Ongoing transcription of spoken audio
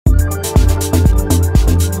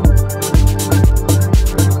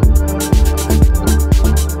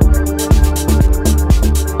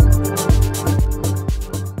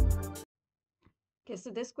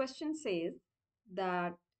question says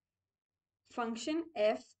that function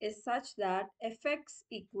f is such that fx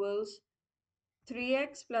equals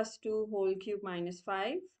 3x plus 2 whole cube minus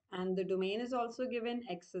 5, and the domain is also given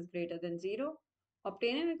x is greater than 0.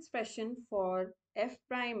 Obtain an expression for f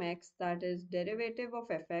prime x, that is derivative of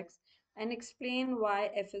fx, and explain why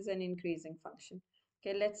f is an increasing function.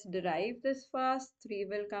 Okay, let's derive this first. 3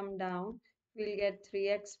 will come down. We'll get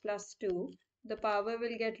 3x plus 2. The power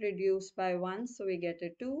will get reduced by 1, so we get a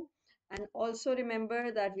 2. And also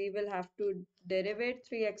remember that we will have to derivate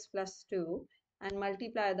 3x plus 2 and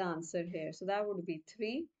multiply the answer here. So that would be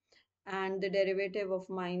 3, and the derivative of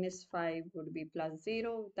minus 5 would be plus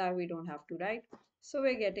 0. That we don't have to write. So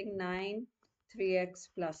we're getting 9, 3x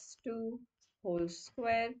plus 2 whole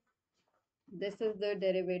square. This is the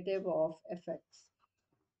derivative of fx.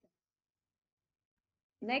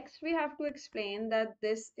 Next, we have to explain that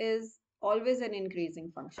this is always an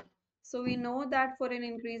increasing function. So we know that for an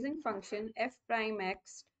increasing function, f prime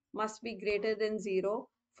x must be greater than 0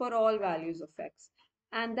 for all values of x.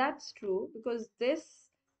 And that's true because this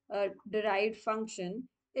derived function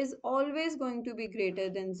is always going to be greater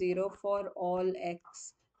than 0 for all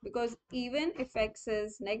x. Because even if x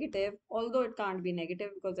is negative, although it can't be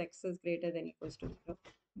negative because x is greater than equals to 0,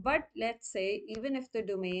 but let's say even if the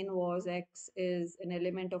domain was x is an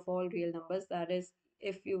element of all real numbers, that is,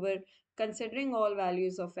 if you were considering all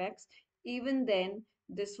values of x, even then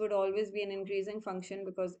this would always be an increasing function,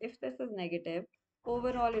 because if this is negative,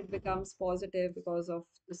 overall it becomes positive because of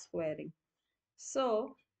the squaring.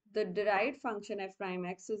 So the derived function f prime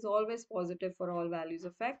x is always positive for all values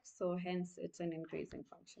of x, so hence it's an increasing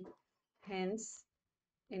function. Hence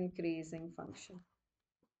increasing function.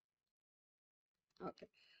 Okay.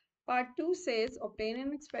 Part 2 says obtain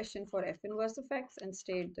an expression for f inverse of x and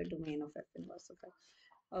state the domain of f inverse of x.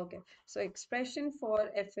 Okay, so expression for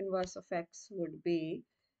f inverse of x would be,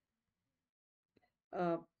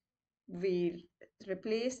 we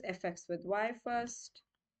replace fx with y first,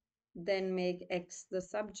 then make x the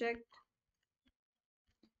subject.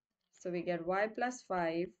 So we get y plus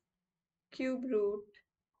 5 cube root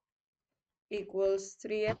equals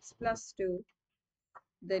 3x plus 2,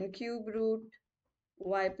 then cube root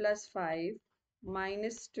y plus 5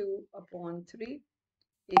 minus 2 upon 3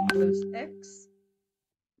 equals x.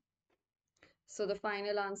 So the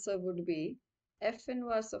final answer would be f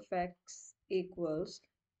inverse of x equals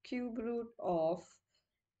cube root of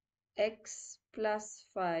x plus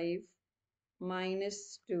 5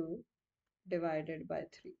 minus 2 divided by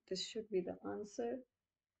 3. This should be the answer.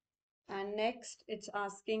 And next it's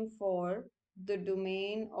asking for the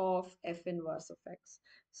domain of f inverse of x.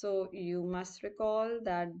 So you must recall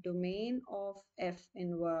that domain of f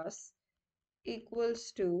inverse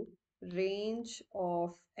equals to range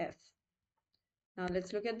of f. Now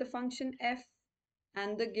let's look at the function f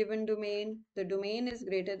and the given domain. The domain is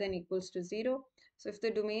greater than equals to 0. So if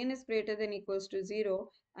the domain is greater than equals to 0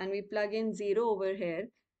 and we plug in 0 over here,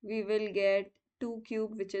 we will get 2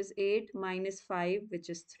 cube, which is 8, minus 5, which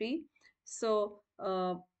is 3. So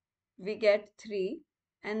we get 3,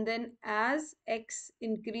 and then as x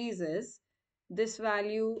increases, this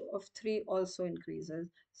value of 3 also increases.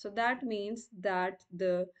 So that means that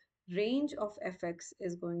the range of fx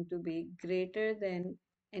is going to be greater than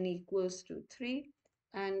and equals to 3,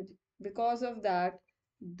 and because of that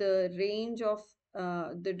the range of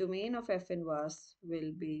the domain of f inverse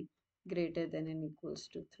will be greater than and equals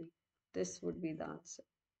to 3. This would be the answer.